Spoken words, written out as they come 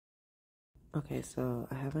Okay, so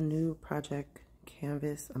I have a new project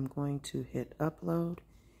canvas. I'm going to hit upload,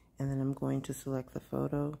 and then I'm going to select the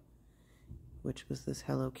photo, which was this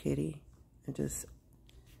Hello Kitty. I just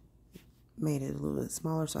made it a little bit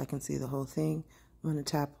smaller so I can see the whole thing. I'm going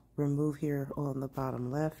to tap remove here on the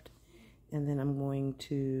bottom left, and then I'm going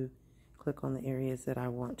to click on the areas that I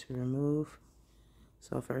want to remove.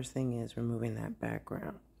 So first thing is removing that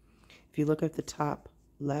background. If you look at the top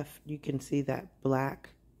left, you can see that black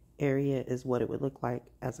area is what it would look like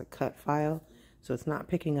as a cut file. So it's not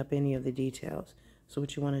picking up any of the details. So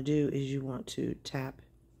what you want to do is you want to tap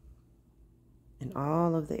in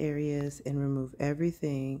all of the areas and remove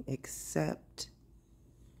everything except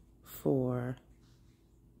for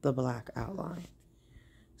the black outline.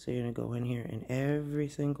 So you're going to go in here and every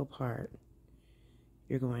single part,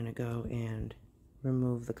 you're going to go and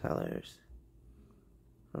remove the colors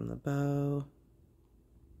from the bow.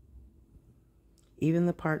 Even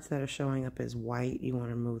the parts that are showing up as white, you want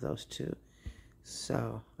to remove those too.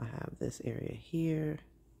 So I have this area here.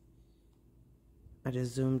 I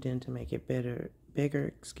just zoomed in to make it bigger,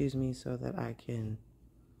 so that I can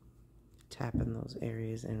tap in those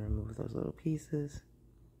areas and remove those little pieces.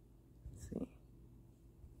 Let's see.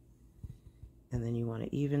 And then you want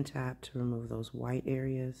to even tap to remove those white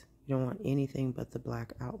areas. You don't want anything but the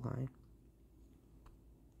black outline.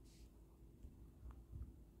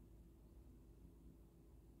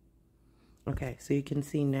 Okay, so you can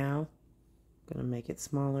see now, I'm going to make it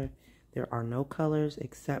smaller. There are no colors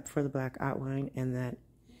except for the black outline, and that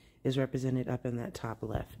is represented up in that top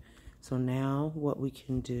left. So now what we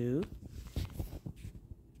can do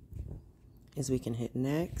is we can hit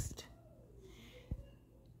next,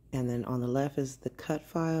 and then on the left is the cut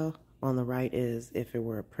file. On the right is if it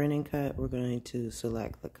were a print and cut. We're going to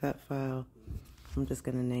select the cut file. I'm just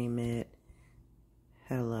going to name it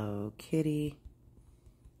Hello Kitty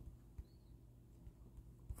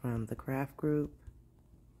from the craft group,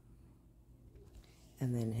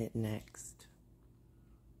 and then hit next.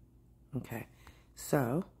 Okay,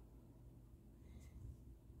 so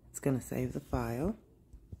it's going to save the file.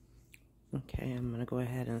 Okay, I'm going to go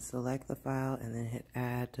ahead and select the file and then hit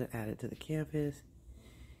add to add it to the canvas.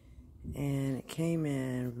 And it came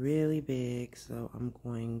in really big, so I'm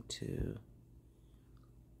going to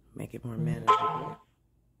make it more manageable.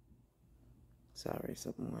 Sorry,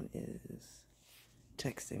 someone is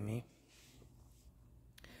texting me.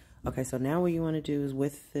 Okay, so now what you want to do is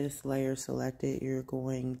with this layer selected, you're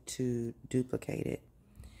going to duplicate it.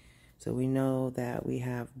 So we know that we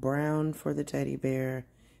have brown for the teddy bear,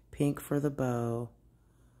 pink for the bow.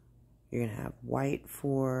 You're going to have white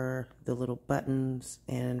for the little buttons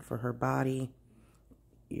and for her body.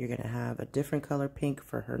 You're going to have a different color pink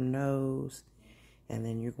for her nose. And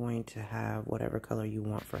then you're going to have whatever color you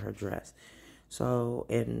want for her dress. So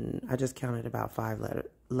I just counted about 5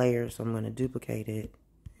 layers, so I'm going to duplicate it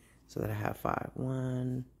so that I have 5.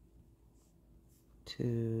 1,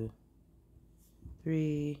 2,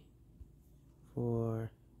 3,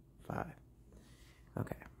 4, 5.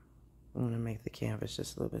 Okay, I'm going to make the canvas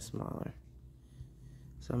just a little bit smaller.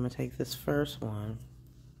 So I'm going to take this first one,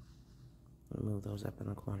 move those up in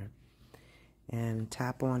the corner, and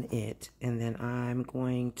tap on it, and then I'm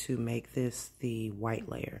going to make this the white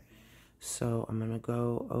layer. So I'm going to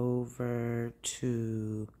go over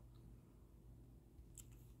to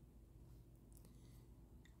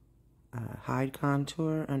hide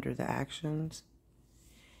contour under the actions,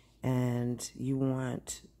 and you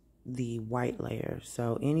want the white layer.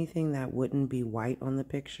 So anything that wouldn't be white on the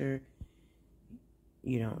picture,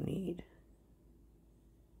 you don't need.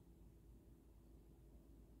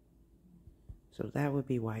 So that would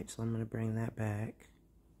be white, so I'm going to bring that back.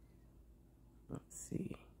 Let's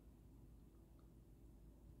see.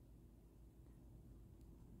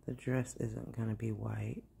 The dress isn't going to be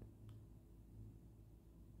white.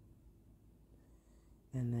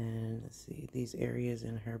 And then, let's see, these areas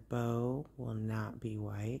in her bow will not be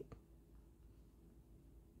white.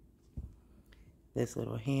 This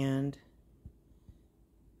little hand,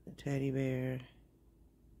 the teddy bear.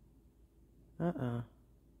 And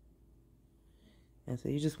so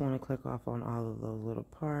you just want to click off on all of those little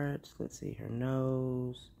parts. Let's see, her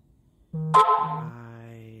nose,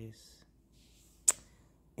 eyes,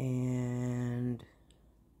 and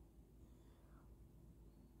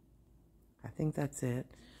I think that's it.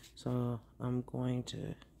 So I'm going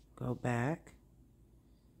to go back,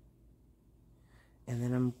 and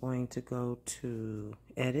then I'm going to go to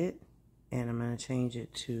edit, and I'm going to change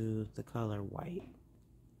it to the color white.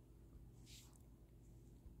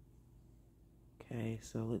 Okay,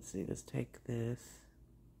 so let's see, let's take this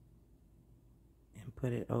and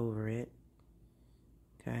put it over it.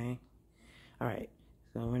 Okay, All right,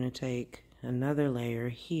 so I'm going to take another layer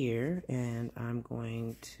here, and I'm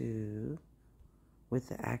going to, with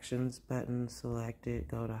the actions button selected,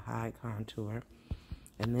 go to hide contour.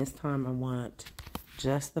 And this time I want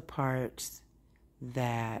just the parts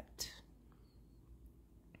that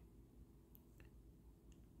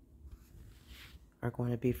are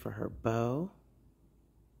going to be for her bow.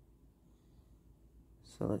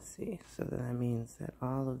 So let's see. So that means that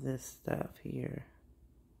all of this stuff here,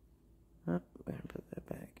 oh, we're going to put that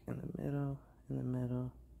back in the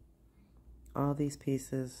middle, All these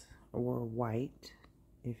pieces were white,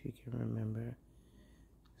 if you can remember.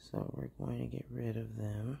 So we're going to get rid of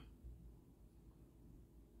them.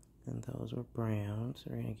 And those were brown,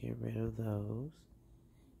 so we're going to get rid of those.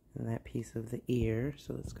 And that piece of the ear,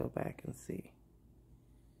 so let's go back and see.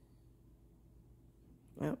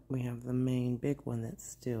 Oh, we have the main big one that's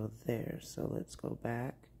still there, so let's go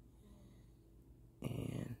back.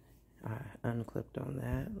 And I unclipped on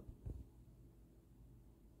that.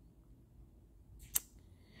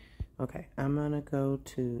 Okay, I'm going to go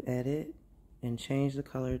to edit and change the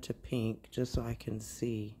color to pink just so I can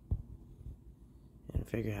see and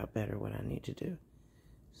figure out better what I need to do.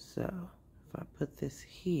 So if I put this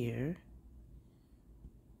here,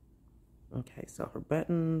 okay, so her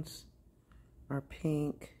buttons are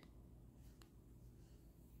pink,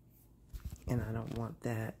 and I don't want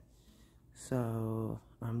that. So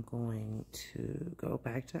I'm going to go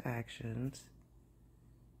back to actions.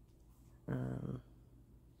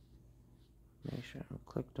 Make sure I'm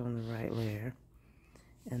clicked on the right layer,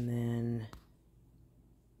 and then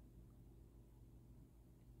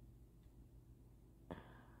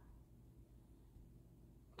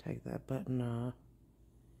take that button off,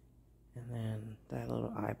 and then that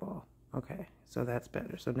little eyeball. Okay, so that's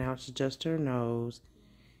better. So now it's just her nose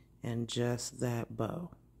and just that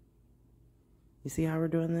bow. You see how we're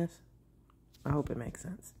doing this? I hope it makes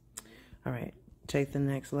sense. All right, take the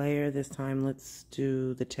next layer. This time let's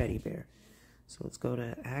do the teddy bear. So let's go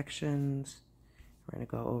to actions. We're going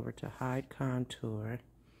to go over to hide contour,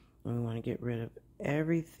 and we want to get rid of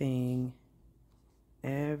everything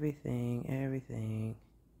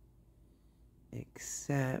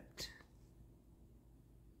except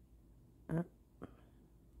the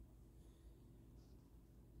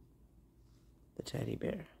teddy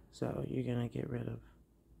bear. So you're going to get rid of,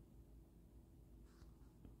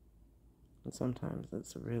 and sometimes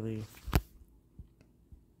it's really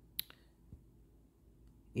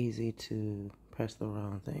easy to press the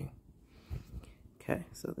wrong thing. Okay,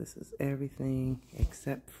 so this is everything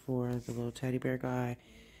except for the little teddy bear guy.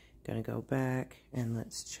 Gonna go back and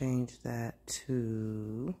let's change that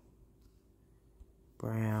to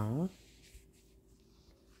brown.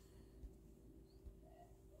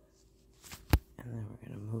 And then we're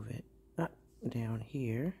gonna move it up down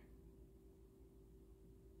here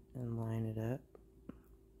and line it up.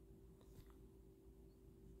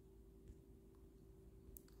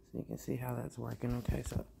 So you can see how that's working. Okay,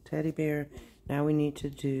 so teddy bear. Now we need to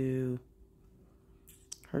do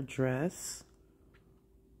her dress.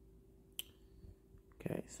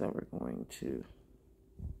 Okay, so we're going to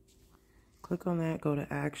click on that, go to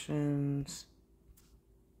actions,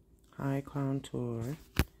 hide contour,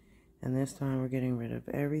 and this time we're getting rid of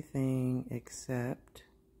everything except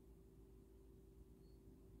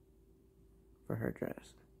for her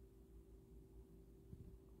dress.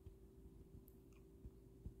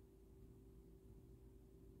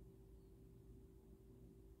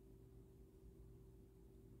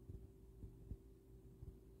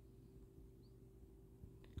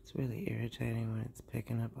 It's really irritating when it's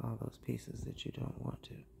picking up all those pieces that you don't want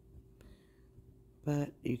to.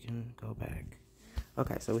 But you can go back.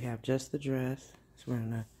 Okay, so we have just the dress. So we're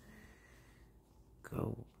going to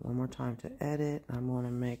go one more time to edit. I'm going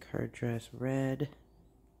to make her dress red.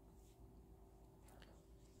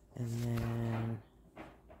 And then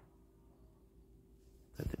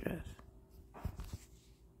put the dress.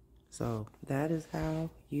 So that is how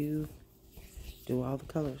you do all the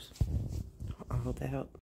colors. I hope that helped.